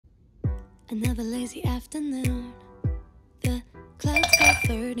Another lazy afternoon. The clouds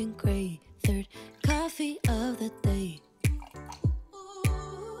covered in gray. Third coffee of the day.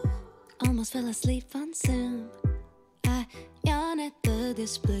 Almost fell asleep on Zoom. I yawn at the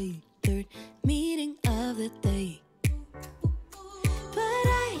display. Third meeting of the day. But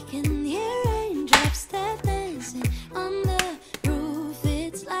I can hear raindrops that dancing on the roof.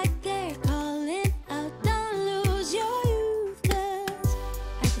 It's like they're calling out, don't lose your youth. 'Cause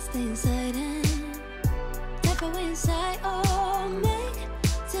I can stay inside and tap away inside. Oh, make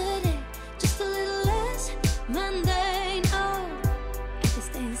today just a little less mundane. Oh, I can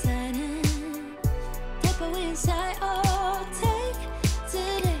stay inside and tap away inside. Oh, take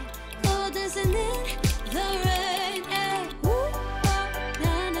today. Oh, dancing in the rain. Yeah. Woo, oh,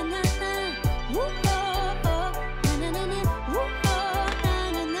 na na na na. Woo, oh, oh, na na na na. Woo, oh, na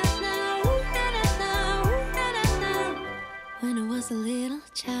na na na. Woo, na na na. Woo, na na na. When I was a little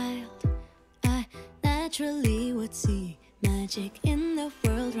child, I naturally would see magic in the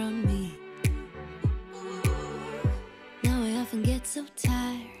world around me. Now I often get so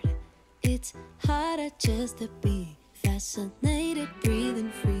tired. It's harder just to be fascinated,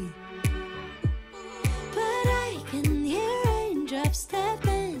 breathing free. But I can hear raindrops that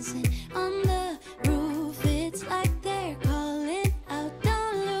dancing on the roof. It's like they're calling out,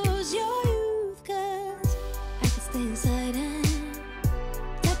 don't lose your youth. 'Cause I can stay inside and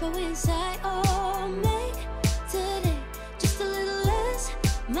tap away inside. Oh, make today just a little less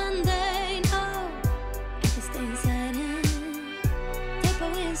mundane. Oh, I can stay inside and tap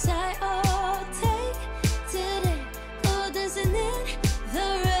away inside. Oh, take today. Oh, dancing in the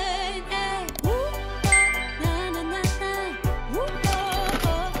rain. Yeah. Woo, oh, na na na na. Woo, oh,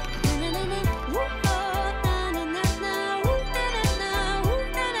 oh, na na na na. Woo, oh, na na na na. Woo, na na na. Woo,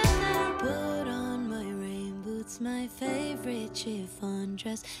 na na na. Put on my rain boots, my favorite chiffon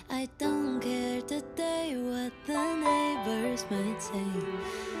dress. I don't care today what the neighbors might say.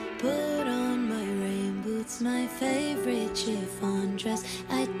 Put on my rain boots, my favorite chiffon dress.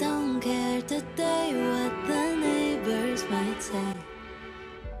 I don't care today what the neighbors might say.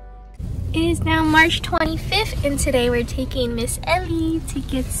 It is now March 25th, and today we're taking Miss Ellie to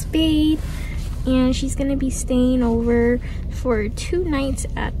get spayed, and she's gonna be staying over for 2 nights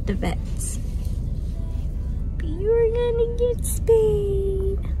at the vet's. But you're gonna get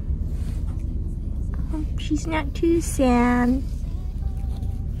spayed. I hope she's not too sad.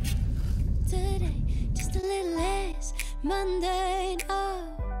 Today, just a little less mundane. Oh,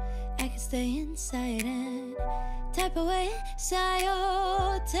 I can stay inside and type away inside.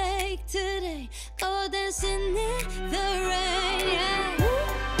 Oh, take today. Oh, dancing in the rain. Yeah. Woo,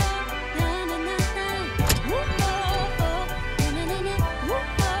 oh, na na na na. Woo, oh, oh, na na na. Woo,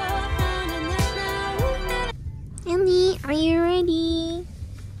 oh, na na na. Woo, na na. Ellie, are you ready?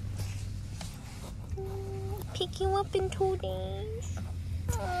 Pick you up in 2 days.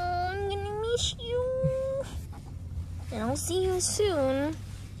 Oh, I'm gonna miss you. And I'll see you soon.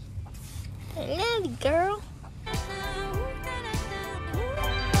 I love you, girl.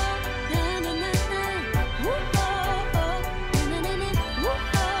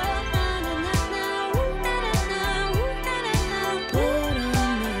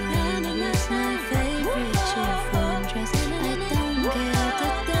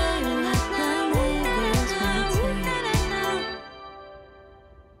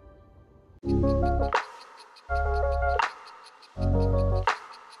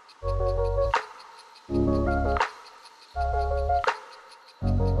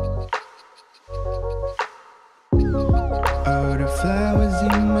 All the flowers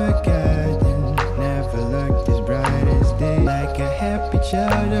in my garden never looked as bright as they. Like a happy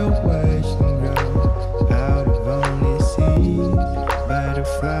child, I watched them grow out of only seeds.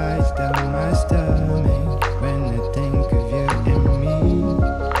 Butterflies down my stomach when I think of you and me.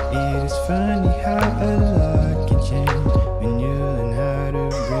 It is funny how a lot can change when you learn how to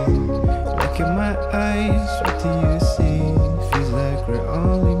breathe. Look at my eyes, what do you see? Feels like we're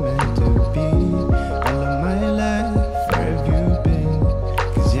only meant to be. All of my life, where have you been?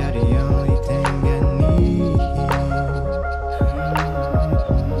 'Cause you're the only thing I need.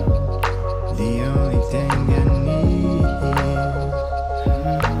 The only thing I need.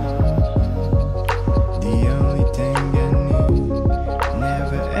 The only thing I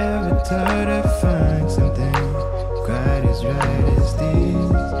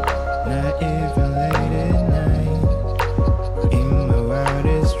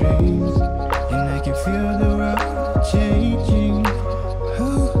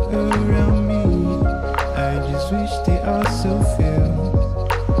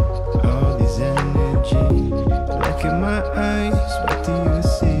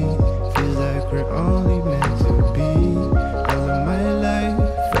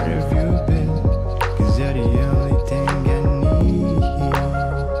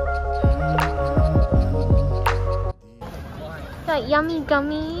yummy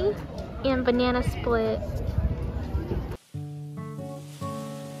gummy and banana split.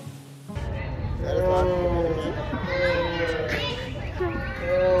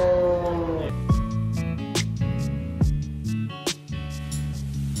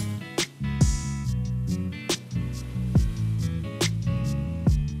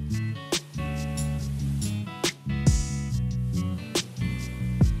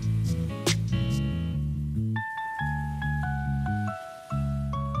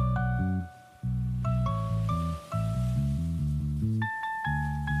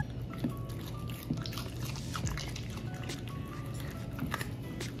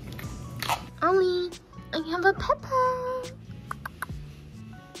 Ollie, I have a pepper.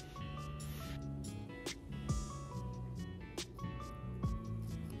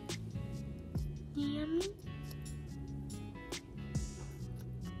 Yummy.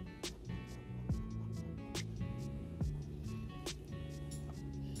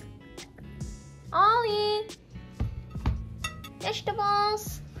 Ollie,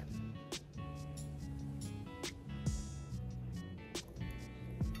 vegetables.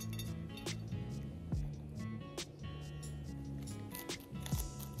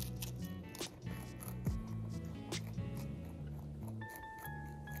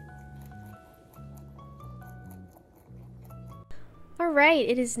 Alright,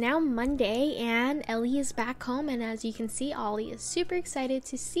 it is now Monday and Ellie is back home, and as you can see, Ollie is super excited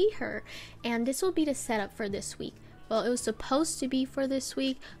to see her, and this will be the setup for this week. Well, it was supposed to be for this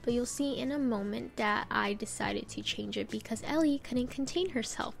week, but you'll see in a moment that I decided to change it because Ellie couldn't contain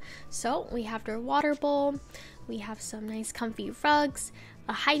herself. So we have her water bowl, we have some nice comfy rugs,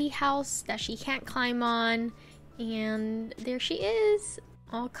 a hidey house that she can't climb on, and there she is,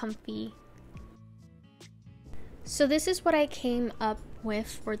 all comfy. So this is what I came up with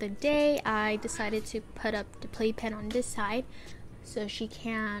for the day. I decided to put up the playpen on this side so she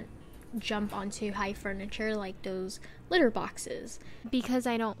can't jump onto high furniture like those litter boxes, because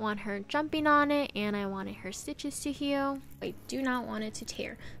I don't want her jumping on it and I wanted her stitches to heal. I do not want it to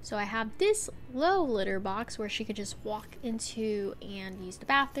tear. So I have this low litter box where she could just walk into and use the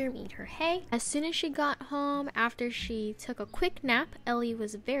bathroom, eat her hay. As soon as she got home, after she took a quick nap, Ellie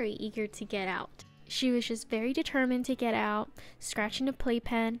was very eager to get out. She was just very determined to get out, scratching the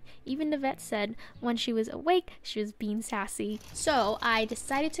playpen. Even the vet said when she was awake, she was being sassy. So I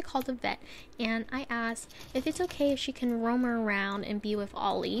decided to call the vet and I asked if it's okay if she can roam around and be with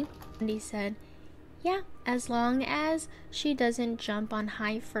Ollie. And he said, yeah, as long as she doesn't jump on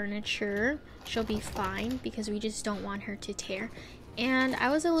high furniture, she'll be fine because we just don't want her to tear. And I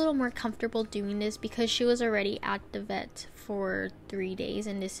was a little more comfortable doing this because she was already at the vet for 3 days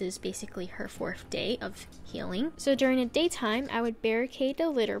and this is basically her 4th day of healing. So during the daytime, I would barricade the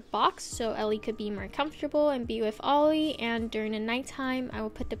litter box so Ellie could be more comfortable and be with Ollie, and during the nighttime, I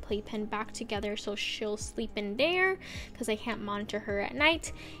would put the playpen back together so she'll sleep in there because I can't monitor her at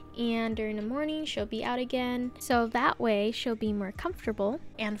night, and during the morning she'll be out again, so that way she'll be more comfortable.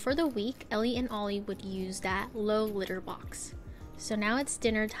 And for the week, Ellie and Ollie would use that low litter box. So now it's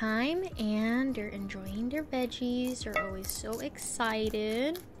dinner time and they're enjoying their veggies. They're always so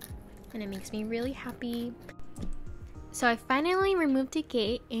excited and it makes me really happy. So I finally removed the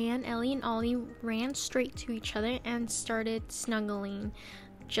gate and Ellie and Ollie ran straight to each other and started snuggling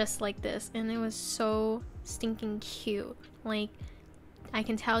just like this, and it was so stinking cute. Like, I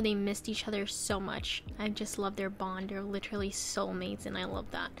can tell they missed each other so much. I just love their bond. They're literally soulmates and I love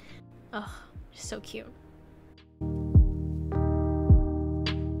that. Ugh, so cute.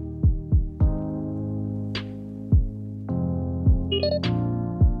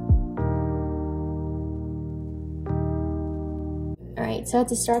 Alright, so I had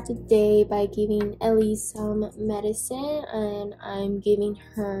to start the day by giving Ellie some medicine, and I'm giving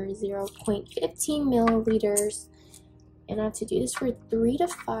her 0.15 milliliters, and I have to do this for 3 to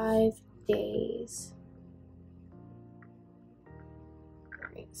 5 days.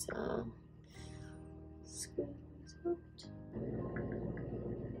 Alright, so squeeze out.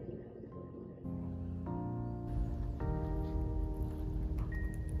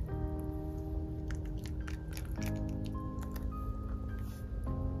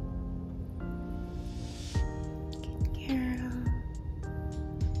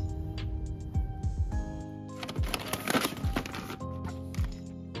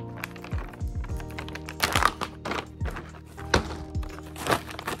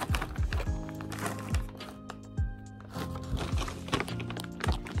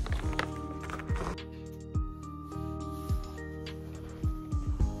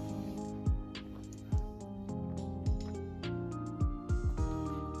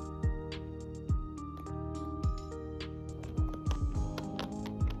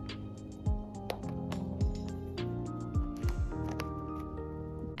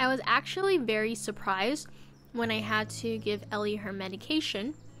 I was actually very surprised when I had to give Ellie her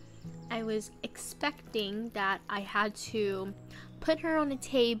medication. I was expecting that I had to put her on a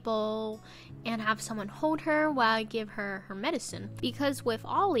table and have someone hold her while I give her her medicine. Because with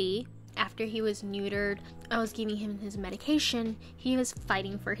Ollie, after he was neutered, I was giving him his medication. He was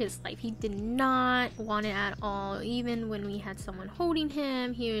fighting for his life. He did not want it at all. Even when we had someone holding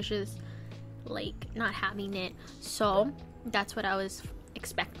him, he was just like not having it. So that's what I was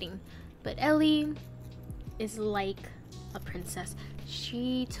expecting. But Ellie is like a princess.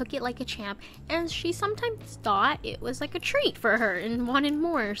 She took it like a champ, and she sometimes thought it was like a treat for her and wanted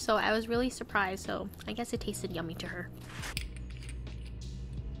more. So I was really surprised. So I guess it tasted yummy to her.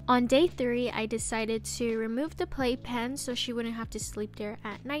 On day 3, I decided to remove the playpen so she wouldn't have to sleep there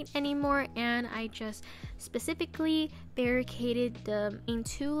at night anymore, and I just specifically barricaded them in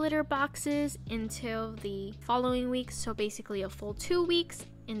 2 litter boxes until the following week, so basically a full 2 weeks,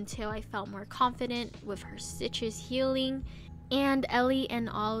 until I felt more confident with her stitches healing. And Ellie and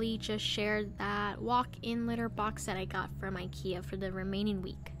Ollie just shared that walk-in litter box that I got from IKEA for the remaining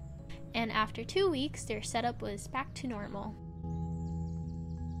week. And after 2 weeks, their setup was back to normal.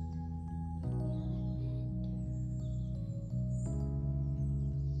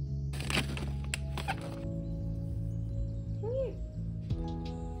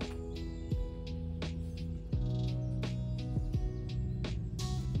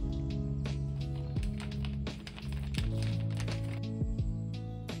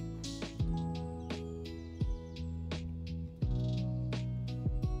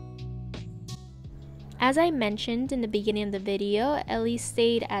 As I mentioned in the beginning of the video, Ellie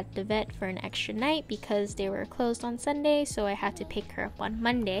stayed at the vet for an extra night because they were closed on Sunday, so I had to pick her up on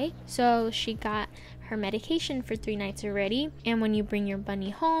Monday. So she got her medication for 3 nights already, and when you bring your bunny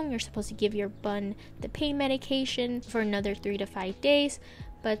home, you're supposed to give your bun the pain medication for another 3 to 5 days.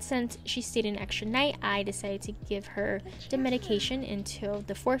 But since she stayed an extra night, I decided to give her the medication until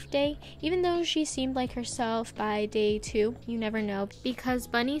the 4th day, even though she seemed like herself by day 2. You never know, because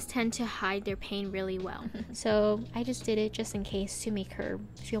bunnies tend to hide their pain really well. So I just did it just in case to make her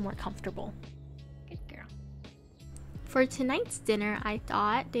feel more comfortable. Good girl. For tonight's dinner, I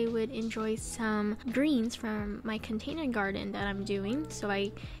thought they would enjoy some greens from my container garden that I'm doing. So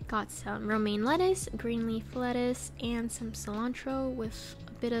I got some romaine lettuce, green leaf lettuce, and some cilantro with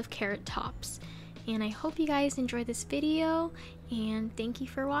bit of carrot tops. And I hope you guys enjoyed this video, and thank you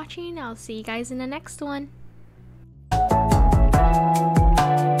for watching. I'll see you guys in the next one.